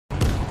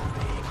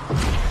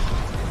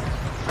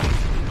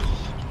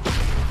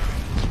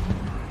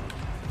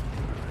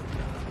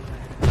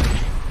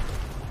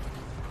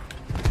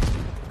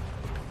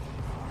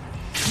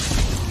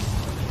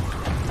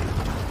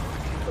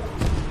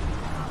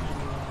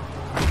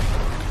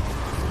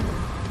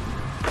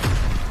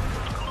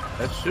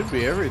That should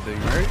be everything,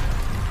 right?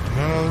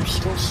 No, there's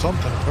still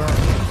something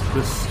apparently.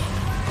 This is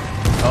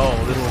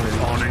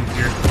awning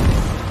here.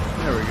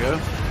 There we go.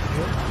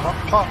 Yep, pop,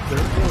 pop, there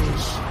it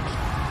goes.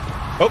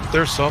 Oh,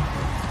 there's some.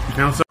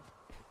 Now some.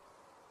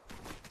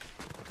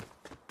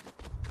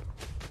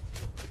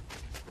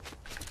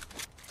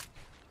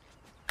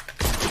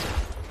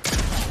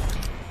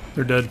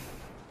 They're dead.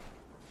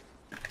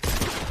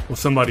 Well,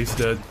 somebody's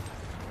dead.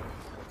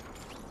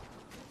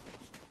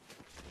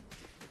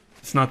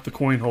 It's not the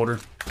coin holder.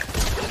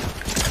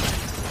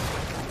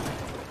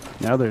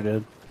 Now they're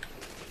dead.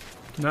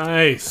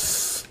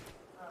 Nice.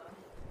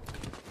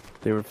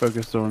 They were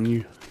focused on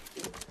you.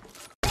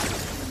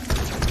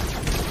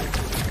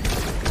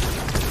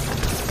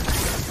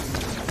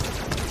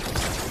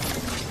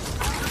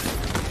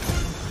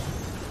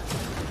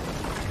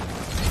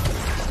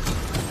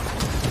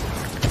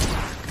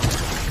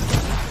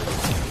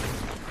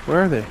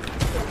 Where are they?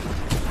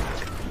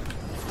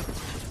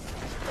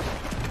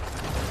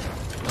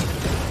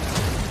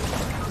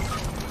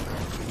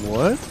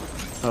 What?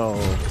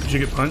 Oh. Did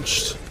you get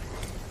punched?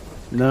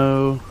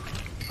 No.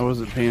 I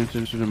wasn't paying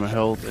attention to my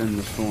health and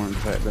the storm, the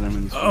fact that I'm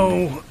in the storm.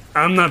 Oh,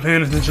 I'm not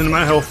paying attention to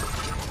my health.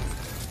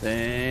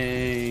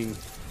 Dang.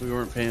 We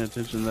weren't paying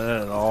attention to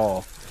that at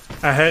all.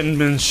 I hadn't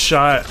been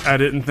shot. I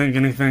didn't think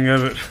anything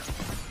of it.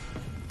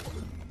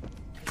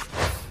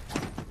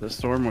 The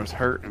storm was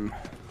hurting.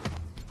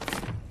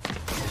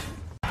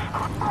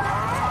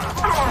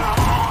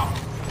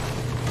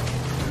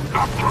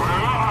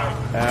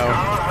 Ow.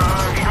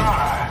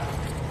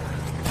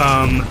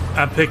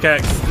 I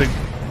pickaxed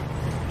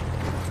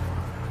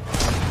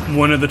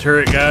one of the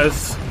turret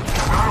guys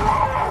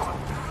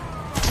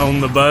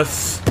on the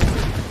bus.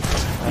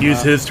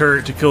 Use his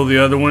turret to kill the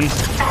other one,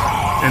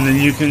 and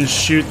then you can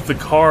shoot the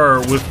car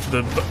with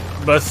the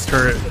bus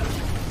turret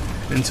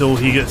until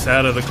he gets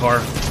out of the car.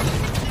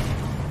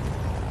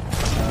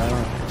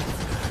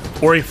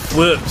 Or he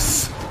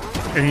flips,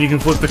 and you can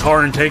flip the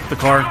car and take the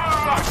car.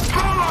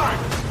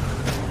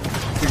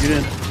 Get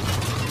in.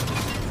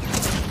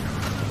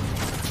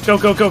 Go,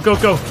 go, go, go,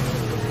 go.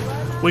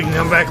 We can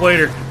come back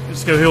later.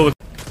 Just go heal the...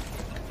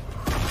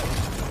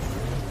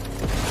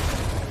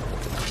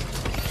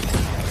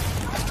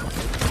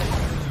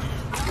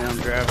 Now I'm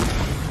grabbing.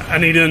 I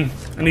need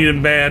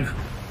him bad.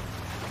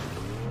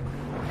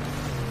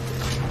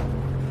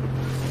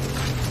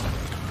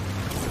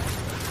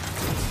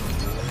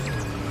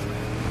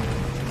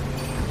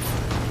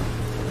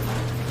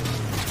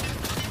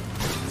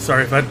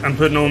 Sorry if I'm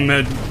putting on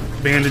med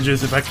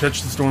bandages. If I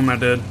touch the storm, I'm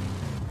dead.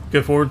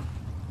 Go forward.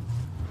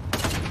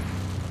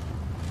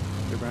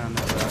 Get around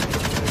that side.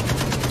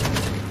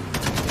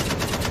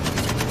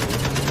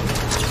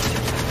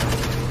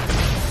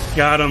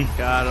 Got him.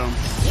 Got him.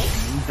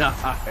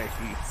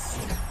 Nice.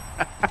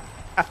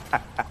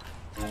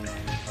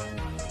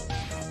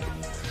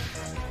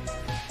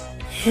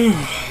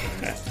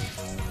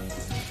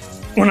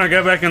 When I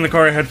got back in the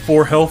car, I had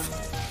 4 health.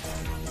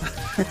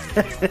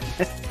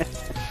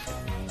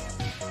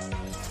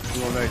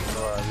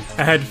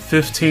 I had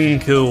 15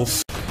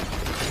 kills.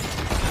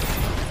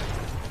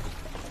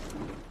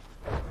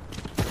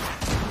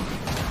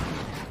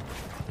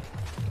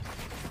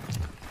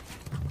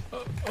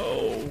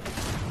 Oh.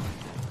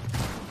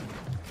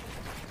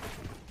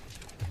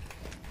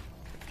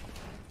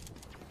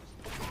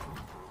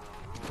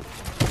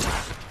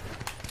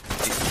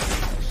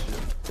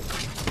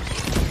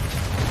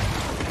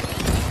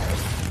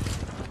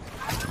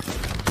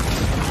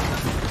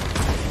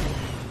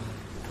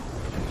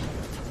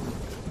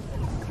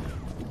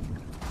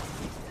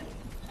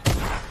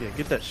 Yeah,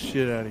 get that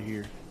shit out of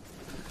here.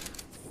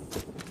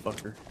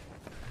 Fucker.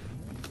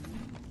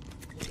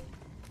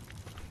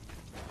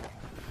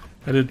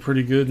 I did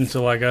pretty good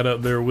until I got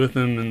up there with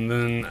him, and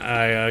then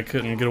I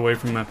couldn't get away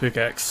from my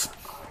pickaxe.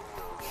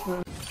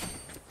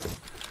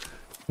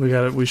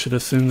 We should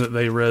assume that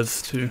they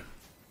res too.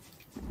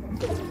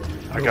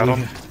 I got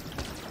them.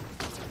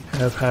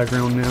 Have high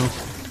ground now.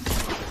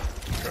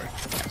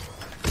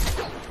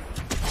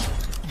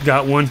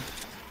 Got one.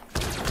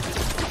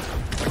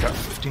 I got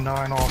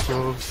 59 off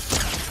of.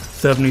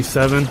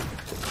 77.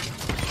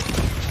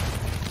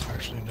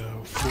 Actually,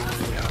 no, 40.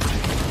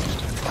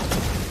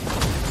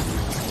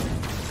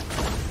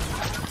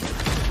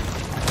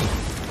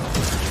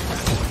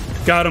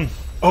 Got him.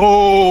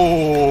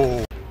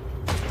 Oh!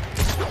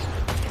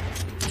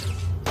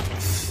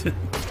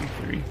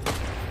 63.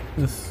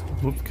 This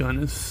whoop gun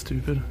is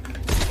stupid.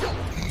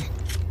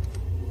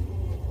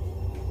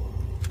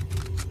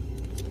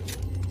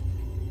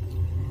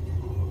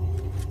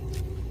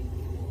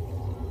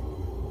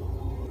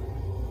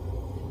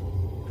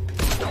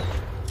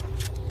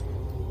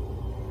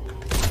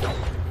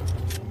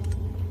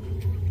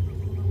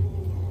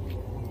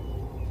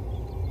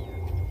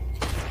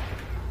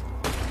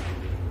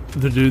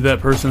 The dude that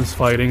person's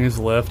fighting is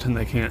left and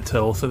they can't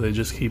tell, so they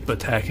just keep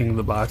attacking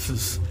the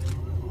boxes.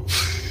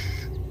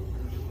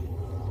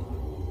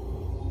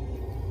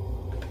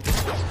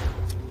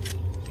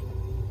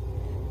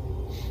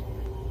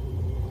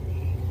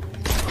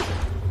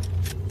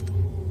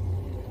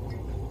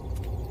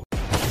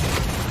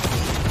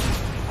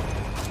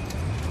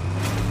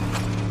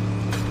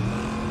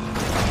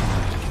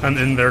 I'm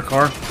in their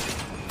car.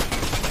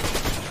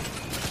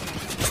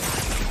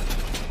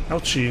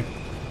 Ouchie.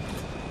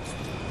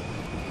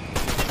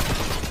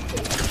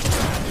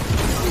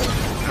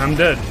 I'm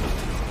dead.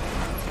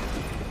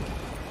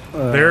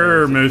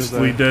 They're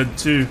mostly dead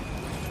too.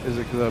 Is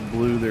it because I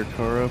blew their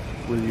car up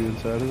with you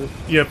inside of it?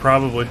 Yeah,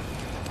 probably.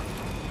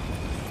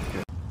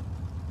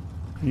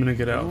 I'm gonna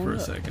get out for a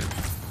second.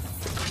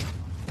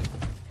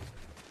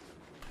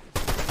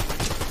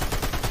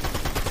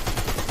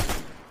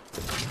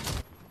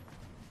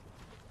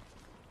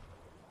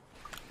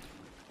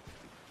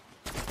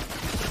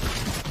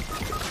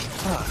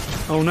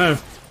 Oh no.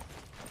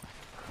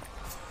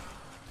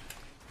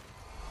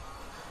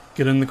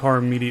 Get in the car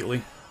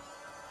immediately.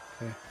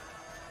 Okay.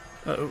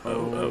 Oh.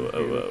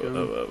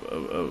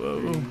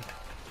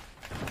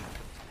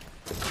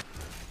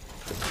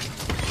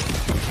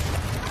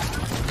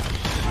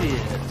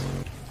 Shit.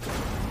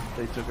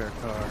 They took our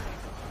car.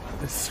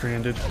 It's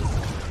stranded.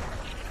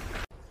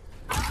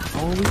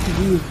 All we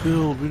can do is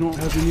build. We don't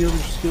have any other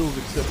skills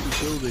except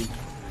for building.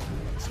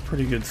 It's a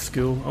pretty good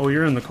skill. Oh,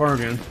 you're in the car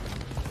again.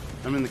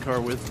 I'm in the car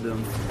with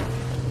them.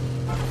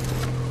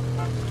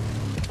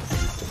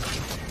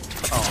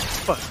 Oh,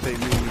 fuck, they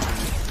moved.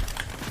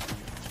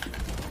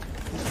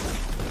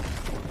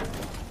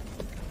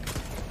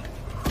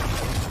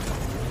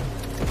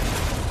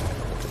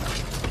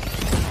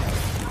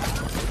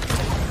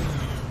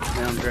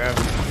 Now I'm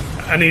driving.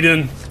 I need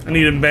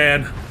him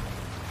bad.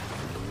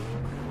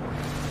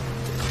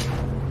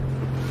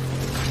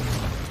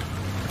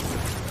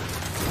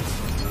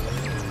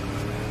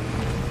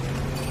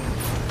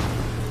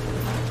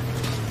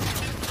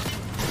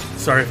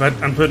 Sorry, if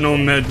I'm putting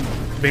on med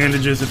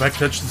bandages. If I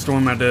touch the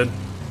storm, I'm dead.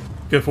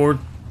 Go forward.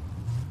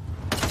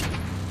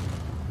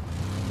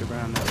 Get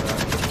around that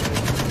rock.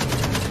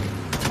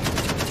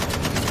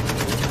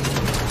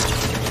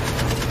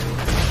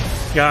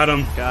 Got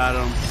him. Got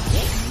him.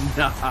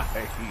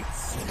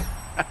 Nice.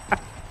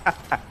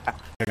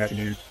 I got you,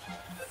 dude.